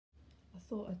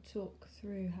thought I'd talk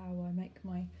through how I make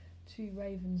my two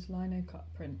ravens Linocut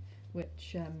print,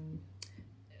 which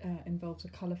involves a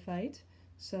colour fade.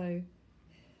 So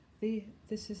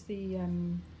this is the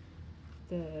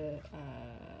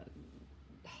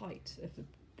height of the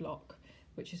block,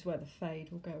 which is where the fade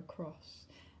will go across,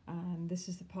 and this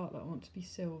is the part that I want to be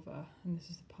silver, and this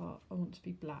is the part I want to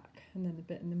be black, and then the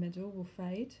bit in the middle will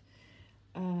fade.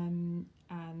 And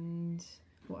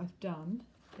what I've done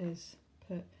is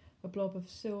put a blob of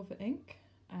silver ink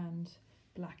and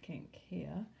black ink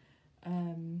here,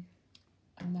 and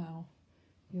now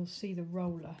you'll see the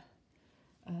roller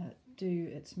do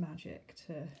its magic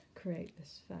to create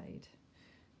this fade.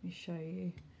 Let me show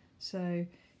you. So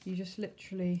you just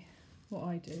literally, what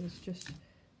I do is just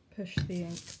push the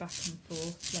ink back and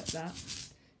forth like that,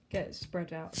 get it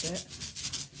spread out a bit.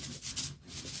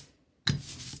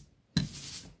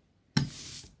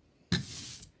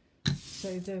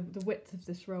 So the width of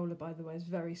this roller, by the way, is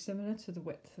very similar to the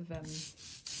width of the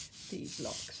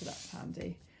block, so that's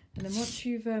handy. And then once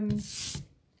you've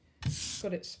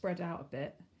got it spread out a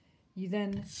bit, you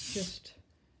then just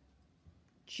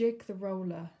jig the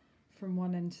roller from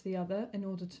one end to the other in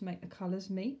order to make the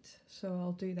colours meet. So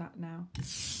I'll do that now.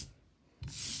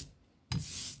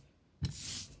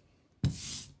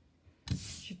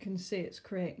 As you can see, it's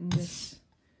creating this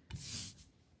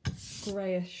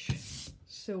greyish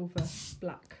silver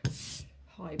black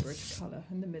hybrid colour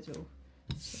in the middle.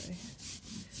 So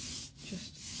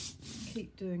just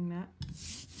keep doing that,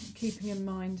 keeping in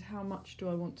mind how much do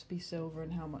I want to be silver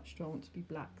and how much do I want to be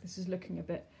black. This is looking a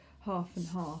bit half and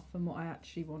half, and what I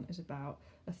actually want is about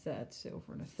a third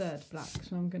silver and a third black.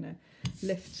 So I'm going to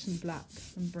lift some black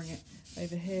and bring it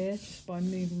over here just by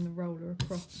moving the roller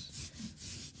across.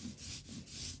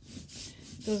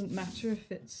 It doesn't matter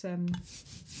if it's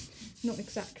not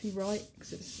exactly right,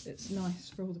 because it's nice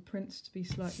for all the prints to be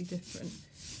slightly different.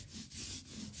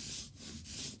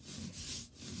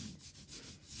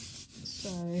 So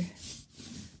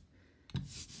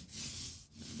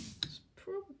it's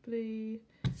probably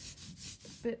a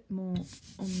bit more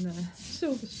on the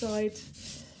silver side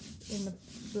than the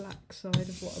black side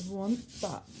of what I want,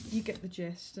 but you get the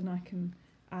gist, and I can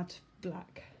add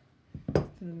black for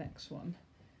the next one.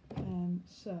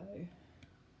 So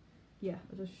yeah,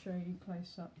 I'll just show you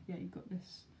close up. Yeah, you've got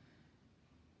this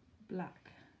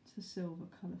black to silver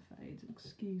colour fade.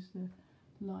 Excuse the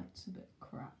light's a bit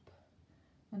crap.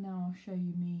 And now I'll show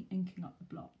you me inking up the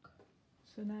block.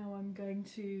 So now I'm going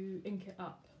to ink it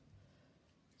up.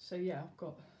 So yeah, I've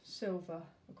got silver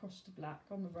across to black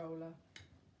on the roller,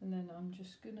 and then I'm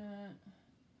just gonna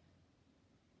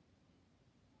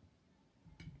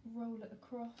roll it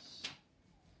across.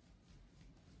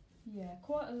 Yeah,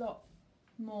 quite a lot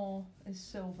more is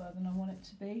silver than I want it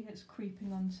to be. It's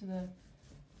creeping onto the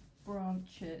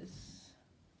branches,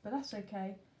 but that's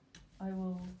okay.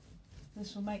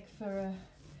 This will make for a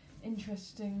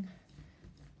interesting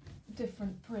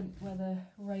different print where the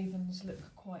ravens look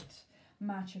quite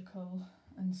magical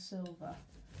and silver,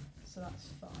 so that's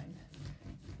fine.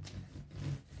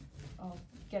 I'll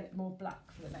get it more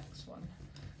black for the next one.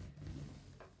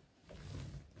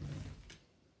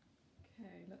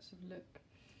 Okay, let's have a look.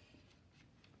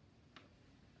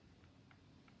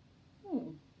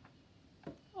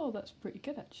 Oh, that's pretty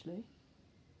good actually.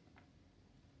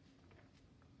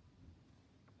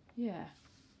 Yeah,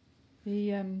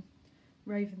 the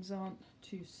ravens aren't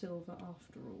too silver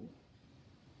after all.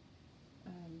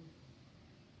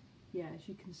 Yeah, as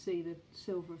you can see, the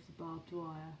silver of the barbed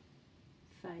wire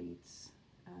fades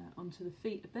onto the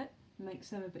feet a bit, makes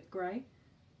them a bit grey,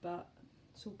 but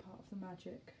it's all part of the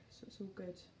magic, so it's all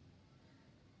good.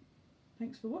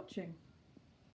 Thanks for watching.